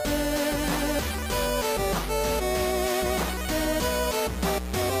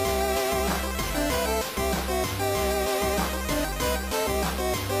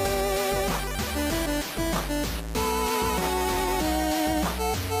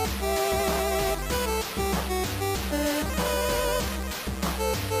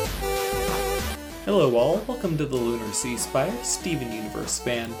Hello all, welcome to the Lunar Sea Spire Steven Universe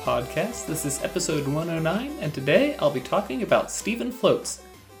fan podcast. This is episode 109, and today I'll be talking about Steven Floats.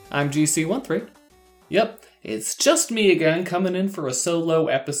 I'm GC13. Yep, it's just me again coming in for a solo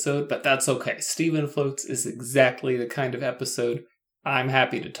episode, but that's okay. Steven Floats is exactly the kind of episode I'm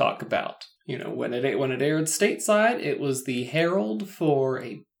happy to talk about. You know, when it aired stateside, it was the herald for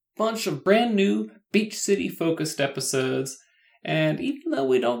a bunch of brand new Beach City focused episodes. And even though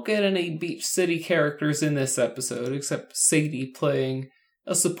we don't get any Beach City characters in this episode, except Sadie playing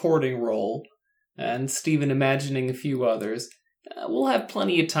a supporting role, and Steven imagining a few others, we'll have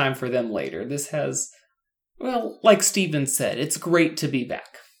plenty of time for them later. This has, well, like Steven said, it's great to be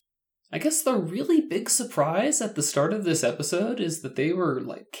back. I guess the really big surprise at the start of this episode is that they were,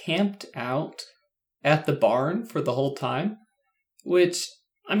 camped out at the barn for the whole time, which...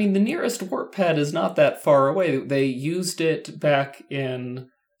 I mean, the nearest warp pad is not that far away. They used it back in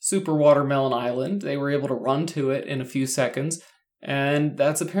Super Watermelon Island. They were able to run to it in a few seconds. And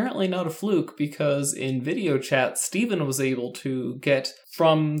that's apparently not a fluke, because in video chat, Steven was able to get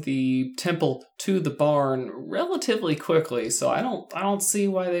from the temple to the barn relatively quickly. So I don't see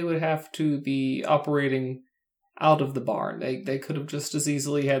why they would have to be operating out of the barn. They could have just as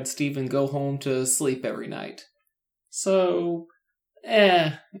easily had Steven go home to sleep every night. So...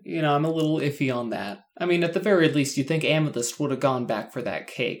 I'm a little iffy on that. I mean, at the very least, you'd think Amethyst would have gone back for that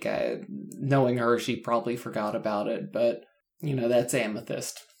cake. Knowing her, she probably forgot about it, but, that's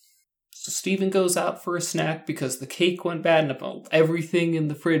Amethyst. So Steven goes out for a snack because the cake went bad and everything in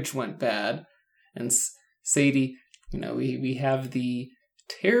the fridge went bad. And Sadie, we have the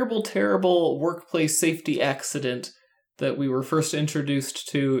terrible, terrible workplace safety accident that we were first introduced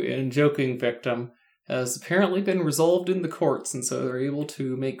to in Joking Victim, has apparently been resolved in the courts, and so they're able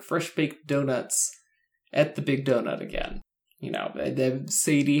to make fresh-baked donuts at the Big Donut again.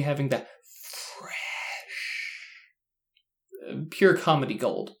 Sadie having that fresh... pure comedy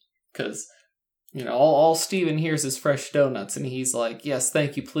gold. Because, all Steven hears is fresh donuts, and he's like, yes,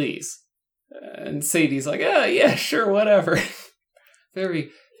 thank you, please. And Sadie's like, yeah, sure, whatever.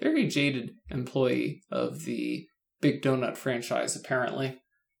 Very, very jaded employee of the Big Donut franchise, apparently.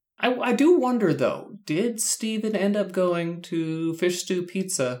 I do wonder, though, did Steven end up going to Fish Stew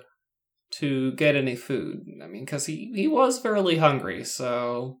Pizza to get any food? I mean, because he was fairly hungry,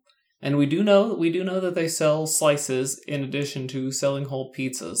 so... And we do know that they sell slices in addition to selling whole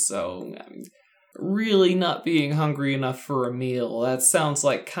pizzas, so... really not being hungry enough for a meal, that sounds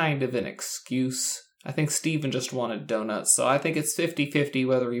like kind of an excuse. I think Steven just wanted donuts, so I think it's 50-50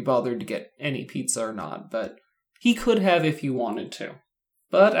 whether he bothered to get any pizza or not, but he could have if he wanted to.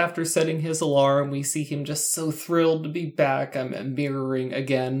 But after setting his alarm, we see him just so thrilled to be back. I'm mirroring,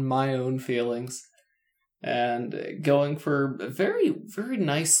 again, my own feelings. And going for a very, very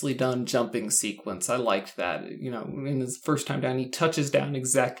nicely done jumping sequence. I liked that. In his first time down, he touches down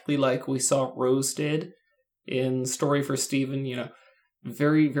exactly like we saw Rose did in Story for Steven.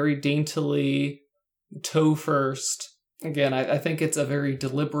 Very, very daintily, toe first. Again, I think it's a very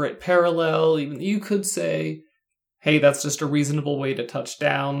deliberate parallel. Even you could say... hey, that's just a reasonable way to touch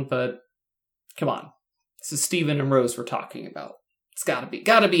down, but come on. This is Steven and Rose we're talking about. It's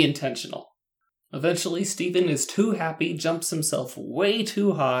gotta be intentional. Eventually, Steven is too happy, jumps himself way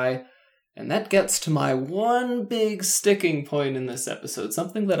too high, and that gets to my one big sticking point in this episode,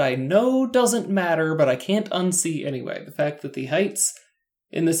 something that I know doesn't matter, but I can't unsee anyway. The fact that the heights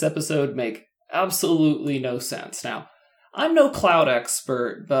in this episode make absolutely no sense. Now, I'm no cloud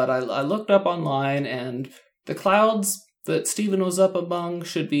expert, but I looked up online, and the clouds that Steven was up among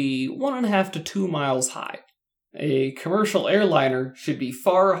should be 1.5 to 2 miles high. A commercial airliner should be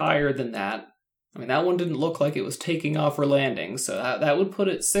far higher than that. I mean, that one didn't look like it was taking off or landing, so that would put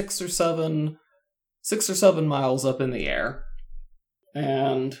it 6 or 7 miles up in the air.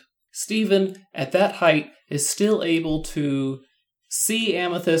 And Steven, at that height, is still able to see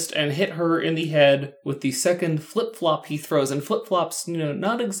Amethyst and hit her in the head with the second flip-flop he throws. And flip-flops,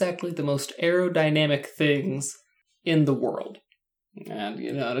 not exactly the most aerodynamic things in the world. And,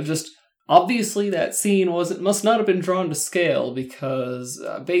 just... obviously that scene must not have been drawn to scale, because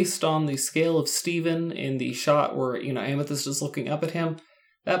based on the scale of Steven in the shot where, Amethyst is looking up at him,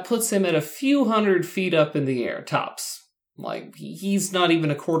 that puts him at a few hundred feet up in the air, tops. He's not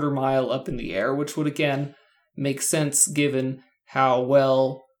even a quarter mile up in the air, which would, again, make sense given how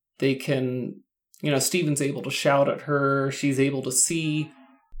well they can, Steven's able to shout at her, she's able to see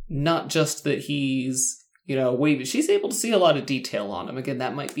not just that he's, waving, she's able to see a lot of detail on him. Again,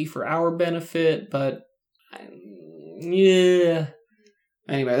 that might be for our benefit, but, yeah.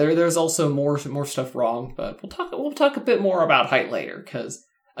 Anyway, there's also more stuff wrong, but we'll talk a bit more about height later, because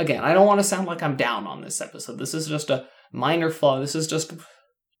again, I don't want to sound like I'm down on this episode. This is just a minor flaw. This is just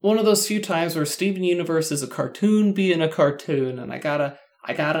one of those few times where Steven Universe is a cartoon being a cartoon, and I gotta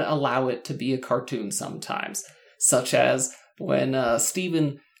allow it to be a cartoon sometimes. Such as when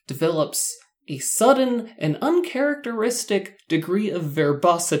Steven develops a sudden and uncharacteristic degree of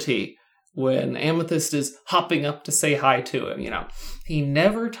verbosity when Amethyst is hopping up to say hi to him, He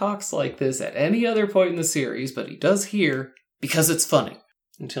never talks like this at any other point in the series, but he does here because it's funny.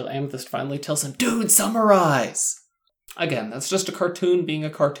 Until Amethyst finally tells him, "Dude, summarize!" Again, that's just a cartoon being a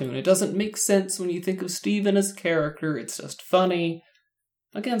cartoon. It doesn't make sense when you think of Steven as a character, it's just funny.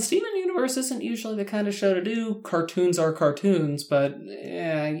 Again, Steven Universe isn't usually the kind of show to do cartoons are cartoons, but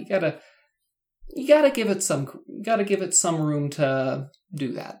yeah, you gotta give it some room to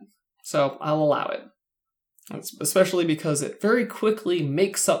do that. So I'll allow it. Especially because it very quickly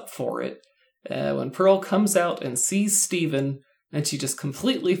makes up for it when Pearl comes out and sees Steven, and she just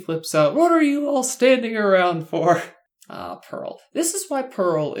completely flips out. "What are you all standing around for?" Pearl. This is why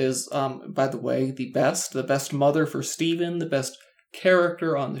Pearl is, by the way, the best mother for Steven, the best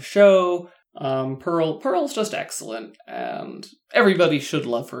character on the show. Pearl's just excellent, and everybody should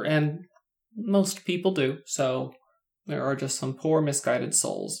love her, and most people do, so there are just some poor misguided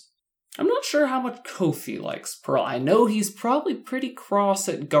souls. I'm not sure how much Kofi likes Pearl. I know he's probably pretty cross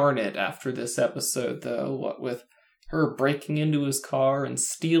at Garnet after this episode, though, what with her breaking into his car and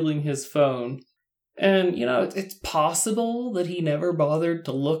stealing his phone. And, it's possible that he never bothered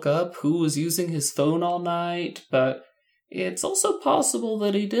to look up who was using his phone all night, but it's also possible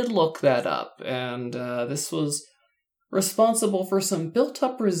that he did look that up, and this was responsible for some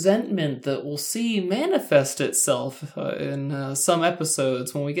built-up resentment that we'll see manifest itself in some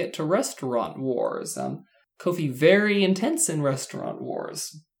episodes when we get to Restaurant Wars. Kofi very intense in Restaurant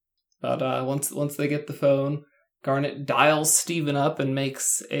Wars. But once they get the phone, Garnet dials Steven up and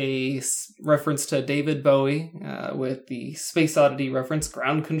makes a reference to David Bowie with the Space Oddity reference,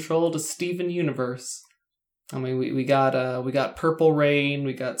 ground control to Steven Universe. I mean, we got Purple Rain,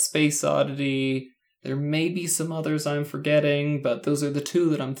 we got Space Oddity. There may be some others I'm forgetting, but those are the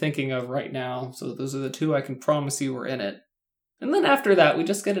two that I'm thinking of right now. So those are the two I can promise you were in it. And then after that, we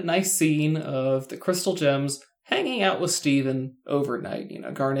just get a nice scene of the Crystal Gems hanging out with Steven overnight.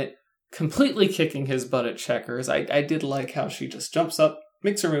 Garnet completely kicking his butt at checkers. I did like how she just jumps up,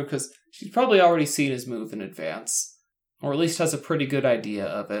 makes her move, because she's probably already seen his move in advance. Or at least has a pretty good idea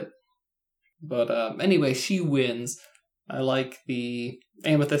of it. But anyway, she wins. I like the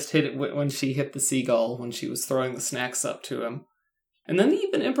Amethyst hit it when she hit the seagull when she was throwing the snacks up to him. And then they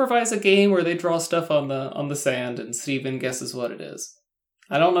even improvise a game where they draw stuff on the sand and Steven guesses what it is.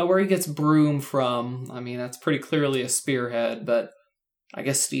 I don't know where he gets broom from. I mean, that's pretty clearly a spearhead, but I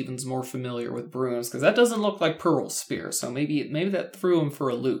guess Steven's more familiar with brooms because that doesn't look like Pearl's spear, so maybe that threw him for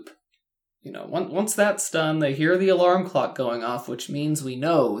a loop. Once that's done, they hear the alarm clock going off, which means we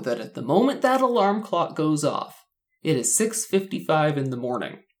know that at the moment that alarm clock goes off, it is 6:55 in the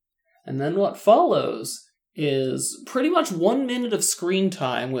morning. And then what follows is pretty much 1 minute of screen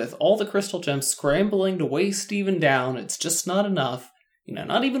time with all the Crystal Gems scrambling to weigh Steven down. It's just not enough.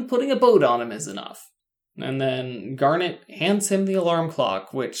 Not even putting a boat on him is enough. And then Garnet hands him the alarm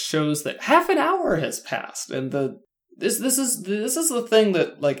clock, which shows that half an hour has passed. And this is the thing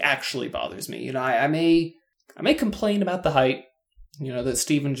that actually bothers me. I may complain about the height. That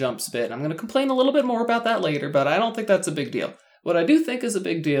Steven jumps a bit. I'm going to complain a little bit more about that later, but I don't think that's a big deal. What I do think is a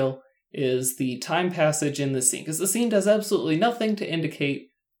big deal is the time passage in the scene, because the scene does absolutely nothing to indicate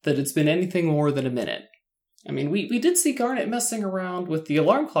that it's been anything more than a minute. I mean, we did see Garnet messing around with the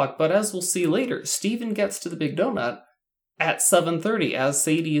alarm clock, but as we'll see later, Steven gets to the Big Donut at 7:30 as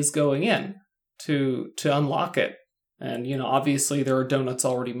Sadie is going in to unlock it. And, obviously there are donuts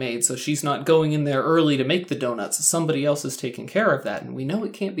already made, so she's not going in there early to make the donuts. Somebody else is taking care of that, and we know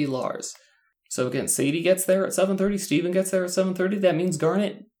it can't be Lars. So again, Sadie gets there at 7:30, Steven gets there at 7:30. That means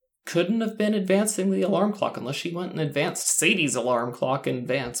Garnet couldn't have been advancing the alarm clock unless she went and advanced Sadie's alarm clock in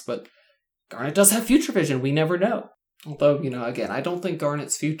advance, but Garnet does have future vision, we never know. Although, again, I don't think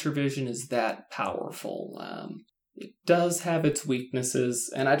Garnet's future vision is that powerful. It does have its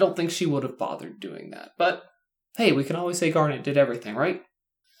weaknesses, and I don't think she would have bothered doing that. But hey, we can always say Garnet did everything, right?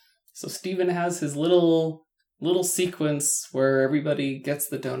 So Steven has his little sequence where everybody gets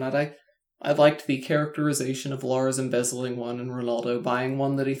the donut. I liked the characterization of Lars embezzling one and Ronaldo buying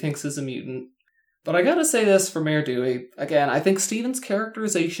one that he thinks is a mutant. But I gotta say this for Mayor Dewey. Again, I think Steven's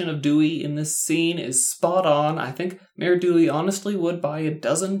characterization of Dewey in this scene is spot on. I think Mayor Dewey honestly would buy a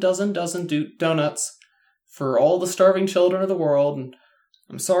dozen donuts for all the starving children of the world. And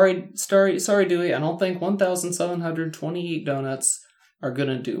I'm sorry, Dewey, I don't think 1,728 donuts are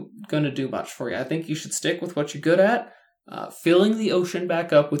gonna do much for you. I think you should stick with what you're good at, filling the ocean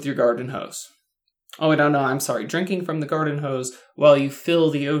back up with your garden hose. Oh, no, I'm sorry. Drinking from the garden hose while you fill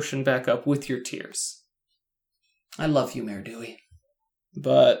the ocean back up with your tears. I love you, Mayor Dewey.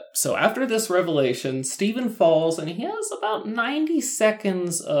 But, so after this revelation, Stephen falls, and he has about 90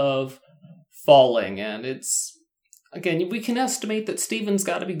 seconds of falling, and it's, again, we can estimate that Stephen's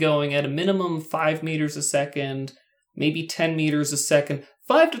got to be going at a minimum 5 meters a second, maybe 10 meters a second.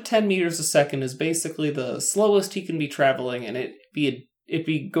 5 to 10 meters a second is basically the slowest he can be traveling, and it'd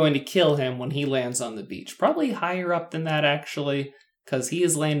be going to kill him when he lands on the beach. Probably higher up than that, actually, because he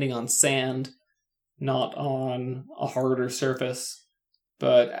is landing on sand, not on a harder surface.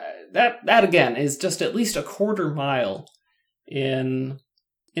 But that again is just at least a quarter mile in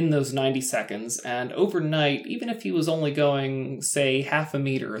those 90 seconds. And overnight, even if he was only going, say, half a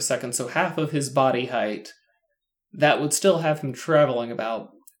meter a second, so half of his body height, that would still have him traveling about,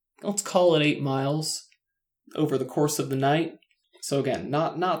 let's call it 8 miles over the course of the night. So again,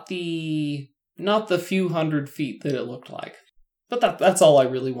 not the few hundred feet that it looked like. But that's all I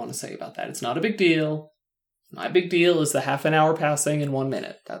really want to say about that. It's not a big deal. My big deal is the half an hour passing in 1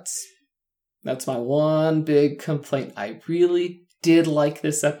 minute. That's my one big complaint. I really did like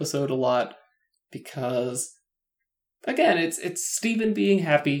this episode a lot because, again, it's Stephen being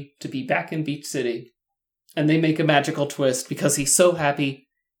happy to be back in Beach City, and they make a magical twist because he's so happy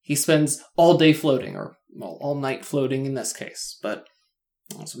he spends all day floating, or well, all night floating in this case. But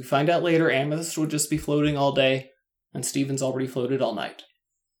as we find out later, Amethyst would just be floating all day, and Stephen's already floated all night.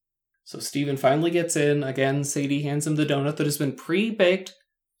 So Stephen finally gets in. Again, Sadie hands him the donut that has been pre-baked.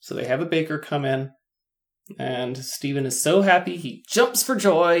 So they have a baker come in. And Stephen is so happy, he jumps for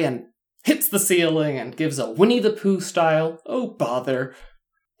joy and hits the ceiling and gives a Winnie the Pooh style, "Oh, bother."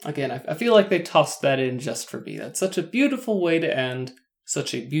 Again, I feel like they tossed that in just for me. That's such a beautiful way to end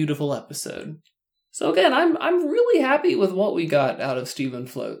such a beautiful episode. So again, I'm really happy with what we got out of Stephen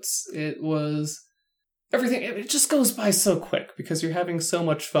Floats. It was... everything, it just goes by so quick because you're having so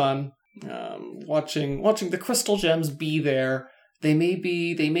much fun watching the crystal gems be there. They may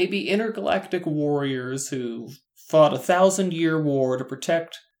be intergalactic warriors who fought a 1,000-year war to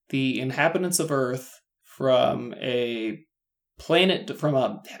protect the inhabitants of Earth from a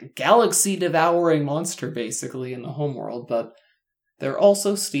galaxy-devouring monster, basically, in the homeworld. But they're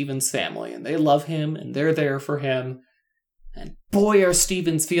also Stephen's family, and they love him, and they're there for him. And boy, are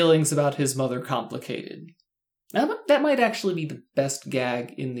Stephen's feelings about his mother complicated. That might actually be the best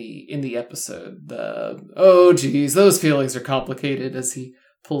gag in the episode. Oh geez, those feelings are complicated as he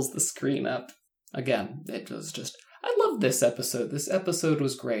pulls the screen up. Again, it was just... I love this episode. This episode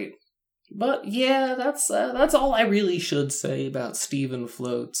was great. But yeah, that's all I really should say about Stephen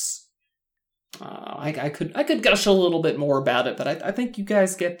Floats. I could gush a little bit more about it, but I think you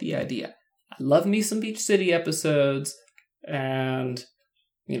guys get the idea. I love me some Beach City episodes. And,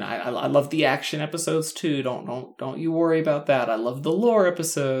 you know, I love the action episodes too. Don't you worry about that. I love the lore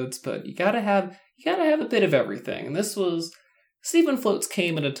episodes, but you gotta have a bit of everything. And this was... Stephen Floats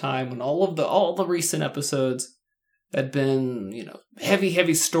came at a time when all the recent episodes had been, you know,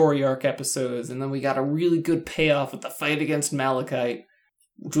 heavy story arc episodes, and then we got a really good payoff with the fight against Malachite,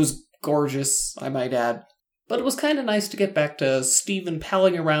 which was gorgeous, I might add. But it was kind of nice to get back to Stephen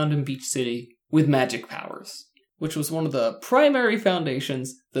palling around in Beach City with magic powers, which was one of the primary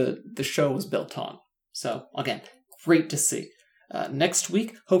foundations the show was built on. So, again, great to see. Next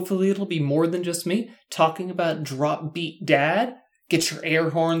week, hopefully it'll be more than just me talking about Drop Beat Dad. Get your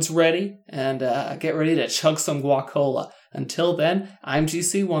air horns ready, and get ready to chug some guacola. Until then, I'm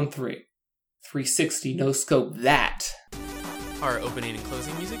GC13. 360 no scope that. Our opening and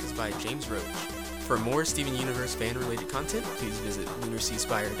closing music is by James Roach. For more Steven Universe fan-related content, please visit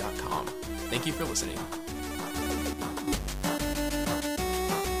lunarseaspire.com. Thank you for listening.